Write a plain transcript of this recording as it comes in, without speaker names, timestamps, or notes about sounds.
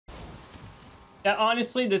Yeah,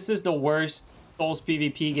 honestly, this is the worst Souls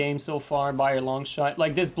PvP game so far by a long shot.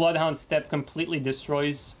 Like, this Bloodhound Step completely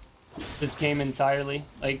destroys this game entirely.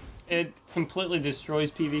 Like, it completely destroys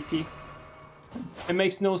PvP. It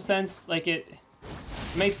makes no sense. Like, it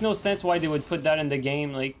makes no sense why they would put that in the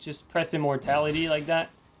game. Like, just press immortality like that.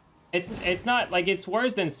 It's not, like, it's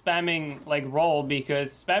worse than spamming, like, roll,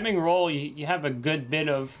 because spamming roll, you have a good bit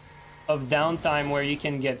of downtime where you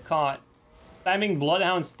can get caught. Spamming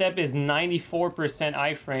Bloodhound Step is 94%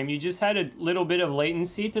 iframe. You just had a little bit of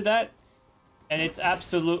latency to that, and it's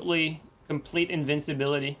absolutely complete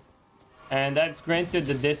invincibility. And that's granted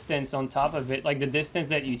the distance on top of it, like the distance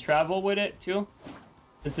that you travel with it too.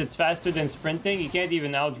 Since it's faster than sprinting, you can't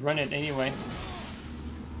even outrun it anyway.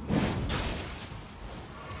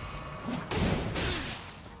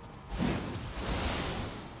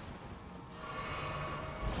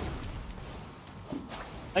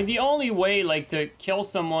 Like, the only way, like, to kill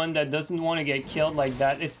someone that doesn't want to get killed like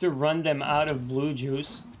that is to run them out of blue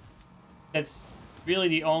juice. That's really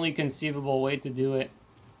the only conceivable way to do it.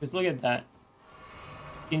 Just look at that.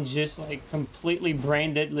 You can just, like, completely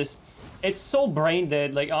brain dead. It's so brain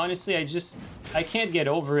dead. Like, honestly, I can't get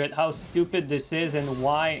over it, how stupid this is and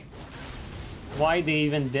why they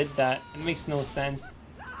even did that. It makes no sense.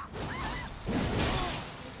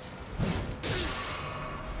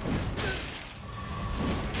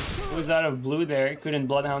 Was out of blue there, couldn't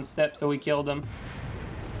Bloodhound Step, so we killed him.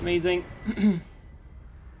 Amazing.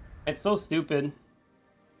 It's so stupid.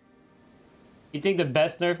 You think the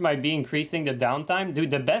best nerf might be increasing the downtime? Dude,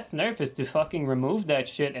 the best nerf is to fucking remove that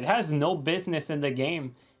shit. It has no business in the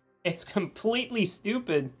game. It's completely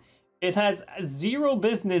stupid. It has zero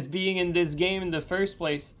business being in this game in the first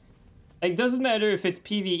place. Like, doesn't matter if it's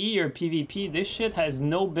PvE or PvP, this shit has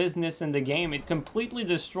no business in the game. It completely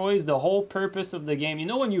destroys the whole purpose of the game. You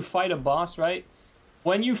know when you fight a boss, right?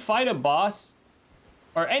 When you fight a boss,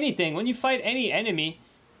 or anything, when you fight any enemy,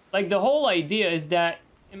 like, the whole idea is that,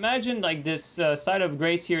 imagine, like, this Side of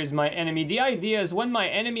Grace here is my enemy. The idea is when my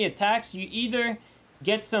enemy attacks, you either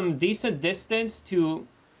get some decent distance to,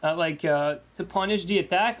 to punish the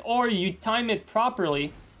attack, or you time it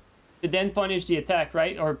properly to then punish the attack,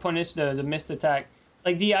 right? Or punish the missed attack.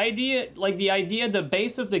 Like, the idea, the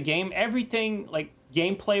base of the game, everything, like,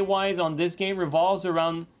 gameplay-wise on this game revolves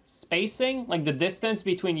around spacing, like the distance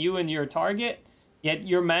between you and your target, yet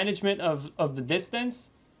your management of the distance,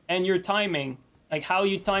 and your timing, like how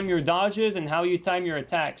you time your dodges and how you time your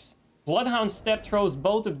attacks. Bloodhound Step throws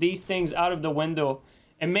both of these things out of the window.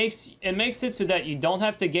 It makes it so that you don't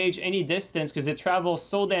have to gauge any distance because it travels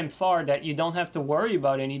so damn far that you don't have to worry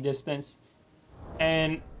about any distance.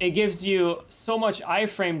 And it gives you so much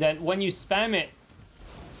iframe that when you spam it,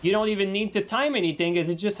 you don't even need to time anything because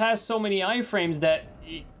it just has so many iframes that,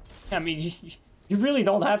 I mean, you really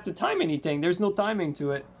don't have to time anything. There's no timing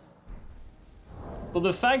to it. So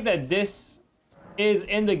the fact that this is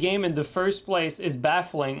in the game in the first place is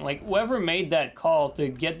baffling. Like, whoever made that call to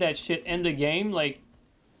get that shit in the game, like,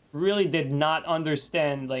 really did not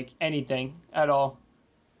understand, like, anything at all.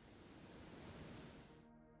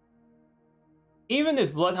 Even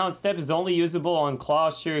if Bloodhound Step is only usable on Claw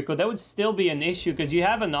Shuriken, that would still be an issue because you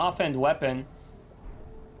have an offhand weapon.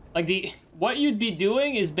 Like, what you'd be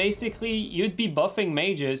doing is basically you'd be buffing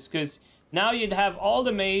mages because now you'd have all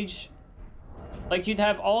the mage, like, you'd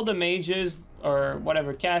have all the mages or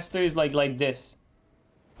whatever casters like this.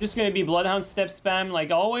 Just gonna be Bloodhound Step spam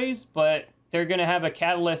like always, but they're gonna have a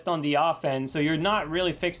catalyst on the offhand, so you're not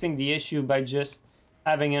really fixing the issue by just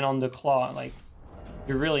having it on the claw. Like,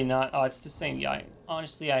 you're really not. Oh, it's the same guy.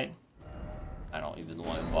 Honestly, I don't even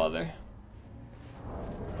want to bother.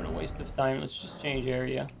 What a waste of time. Let's just change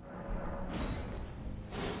area.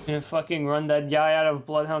 Gonna fucking run that guy out of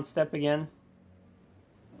Bloodhound Step again.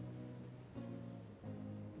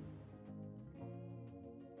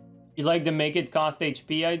 You like the make it cost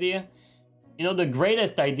HP idea? You know, the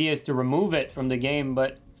greatest idea is to remove it from the game,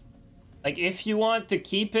 but, like, if you want to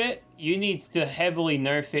keep it, you need to heavily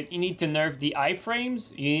nerf it. You need to nerf the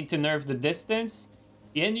iframes, you need to nerf the distance,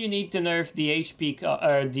 and you need to nerf the HP,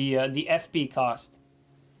 the FP cost.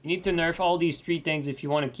 You need to nerf all these three things if you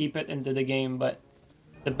want to keep it into the game, but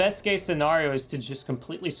the best case scenario is to just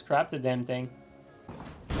completely scrap the damn thing.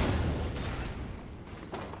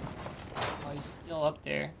 Oh, he's still up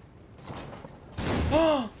there.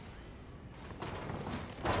 Oh!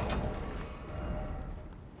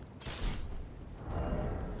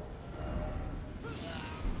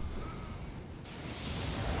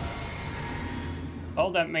 Oh,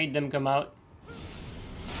 that made them come out.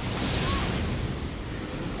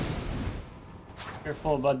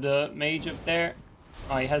 Careful about the mage up there.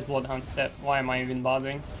 Oh, he has Bloodhound Step. Why am I even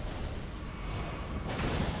bothering?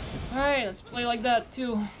 Alright, let's play like that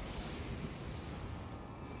too.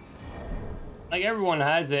 Like everyone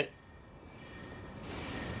has it.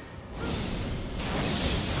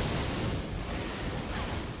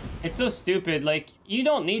 It's so stupid, like, you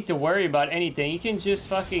don't need to worry about anything. You can just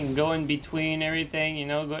fucking go in between everything, you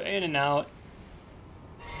know, go in and out.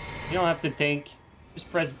 You don't have to think.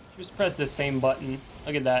 Just press the same button.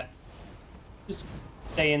 Look at that. Just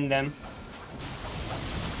stay in them.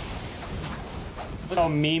 Look how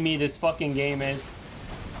memey this fucking game is.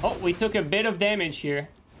 Oh, we took a bit of damage here.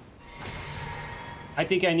 I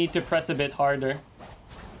think I need to press a bit harder.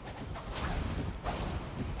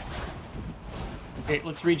 Okay,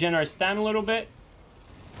 let's regen our stamina a little bit.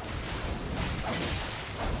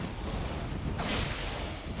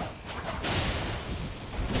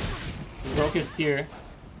 He broke his tier.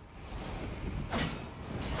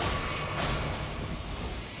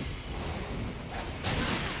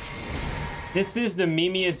 This is the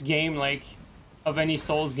memeiest game, like, of any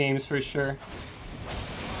Souls games for sure.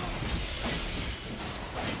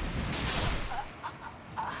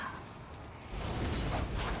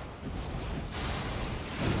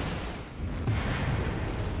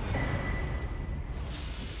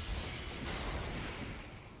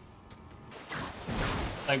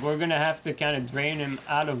 Like, we're gonna have to kind of drain him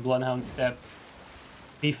out of Bloodhound Step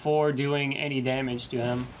before doing any damage to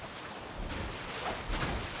him.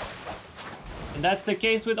 And that's the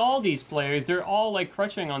case with all these players. They're all, like,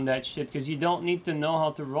 crutching on that shit because you don't need to know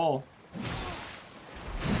how to roll.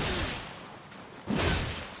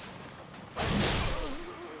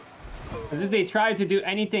 Because if they try to do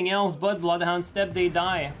anything else but Bloodhound Step, they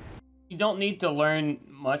die. You don't need to learn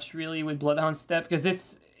much, really, with Bloodhound Step because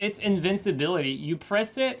it's invincibility. You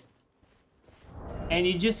press it, and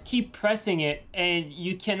you just keep pressing it, and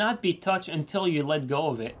you cannot be touched until you let go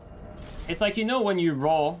of it. It's like, you know, when you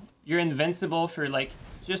roll, you're invincible for, like,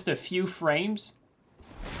 just a few frames.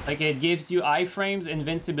 Like, it gives you iframes,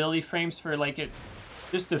 invincibility frames for, like,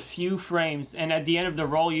 just a few frames. And at the end of the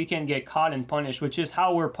roll, you can get caught and punished, which is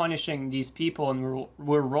how we're punishing these people, and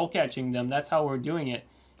we're roll catching them. That's how we're doing it.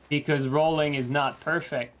 Because rolling is not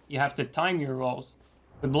perfect. You have to time your rolls.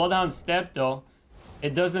 With Bloodhound Step, though,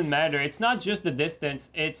 it doesn't matter. It's not just the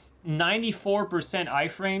distance. It's 94%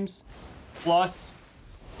 iframes plus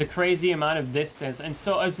the crazy amount of distance. And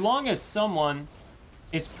so as long as someone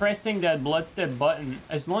is pressing that Bloodstep button,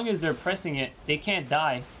 as long as they're pressing it, they can't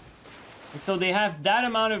die. And so they have that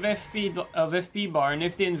amount of FP bar, and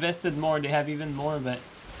if they invested more, they have even more of it.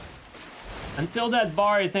 Until that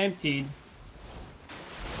bar is emptied,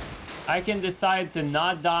 I can decide to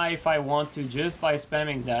not die if I want to just by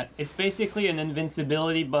spamming that. It's basically an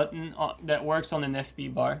invincibility button that works on an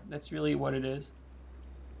FP bar. That's really what it is.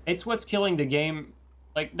 It's what's killing the game.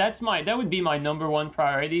 Like, that would be my #1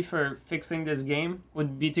 priority for fixing this game,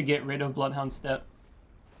 would be to get rid of Bloodhound Step.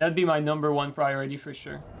 That'd be my #1 priority for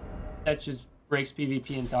sure. That just breaks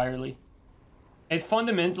PvP entirely. It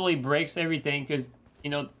fundamentally breaks everything because, you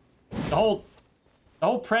know, the whole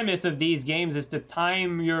premise of these games is to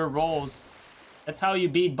time your rolls. That's how you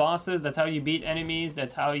beat bosses, that's how you beat enemies,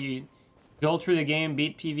 that's how you go through the game,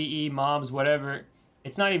 beat PvE, mobs, whatever.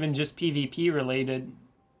 It's not even just PvP related.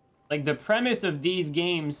 Like, the premise of these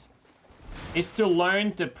games is to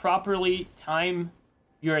learn to properly time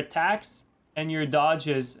your attacks and your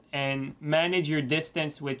dodges and manage your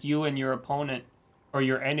distance with you and your opponent or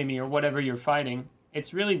your enemy or whatever you're fighting.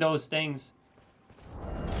 It's really those things.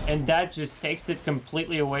 And that just takes it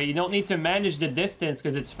completely away. You don't need to manage the distance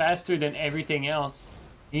because it's faster than everything else.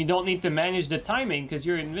 You don't need to manage the timing because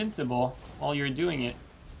you're invincible while you're doing it.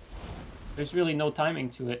 There's really no timing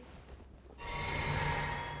to it.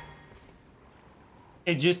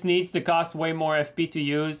 It just needs to cost way more FP to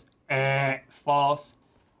use. False.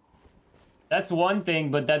 That's one thing,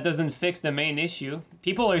 but that doesn't fix the main issue.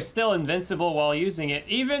 People are still invincible while using it,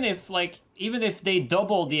 even if they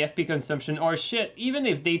double the FP consumption, or shit, even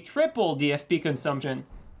if they triple the FP consumption.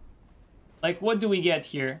 Like, what do we get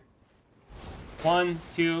here? 1,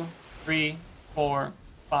 2, 3, 4,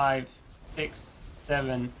 5, 6,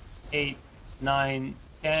 7, 8, 9,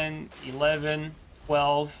 10, 11,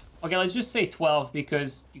 12. Okay, let's just say 12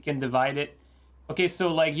 because you can divide it. Okay, so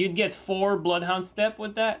like you'd get 4 Bloodhound Step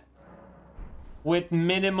with that. With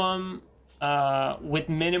minimum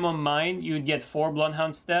mind, you'd get 4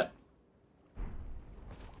 Bloodhound Step.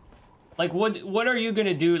 Like, what are you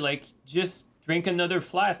gonna do? Like, just drink another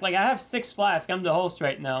flask? Like, I have 6 flasks. I'm the host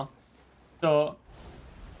right now, so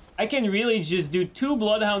I can really just do 2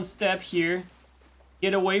 Bloodhound Step here,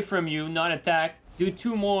 get away from you, not attack, do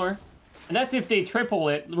 2 more, and that's if they triple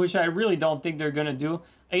it, which I really don't think they're gonna do.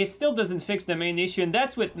 Like, it still doesn't fix the main issue, and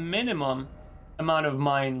that's with minimum amount of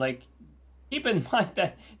mind. Like, keep in mind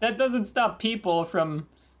that that doesn't stop people from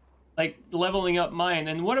like leveling up mine.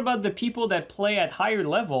 And what about the people that play at higher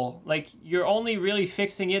level? Like, you're only really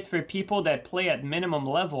fixing it for people that play at minimum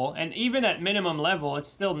level, and even at minimum level it's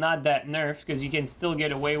still not that nerfed because you can still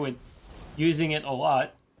get away with using it a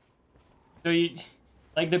lot. So you,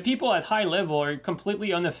 like, the people at high level are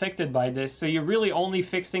completely unaffected by this, so you're really only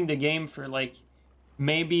fixing the game for like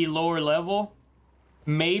maybe lower level,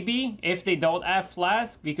 maybe if they don't have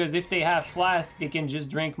flask, because if they have flask they can just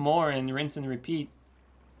drink more and rinse and repeat.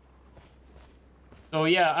 So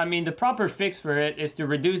yeah, I mean, the proper fix for it is to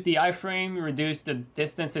reduce the iframe, reduce the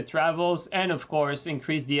distance it travels, and of course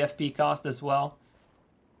increase the FP cost as well.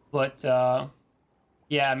 But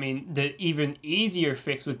yeah, I mean, the even easier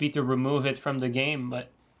fix would be to remove it from the game, but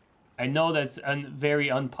I know that's a very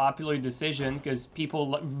unpopular decision because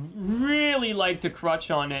people really like to crutch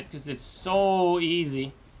on it because it's so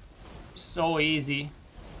easy. So easy.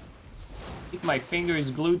 I think my finger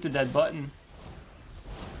is glued to that button.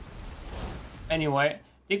 Anyway, I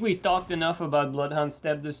think we talked enough about Bloodhound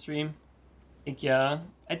Step this stream. I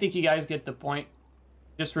think you guys get the point.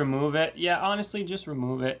 Just remove it. Yeah, honestly, just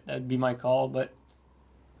remove it. That'd be my call. But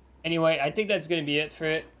anyway, I think that's gonna be it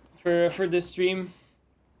for this stream.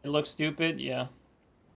 It looks stupid, yeah.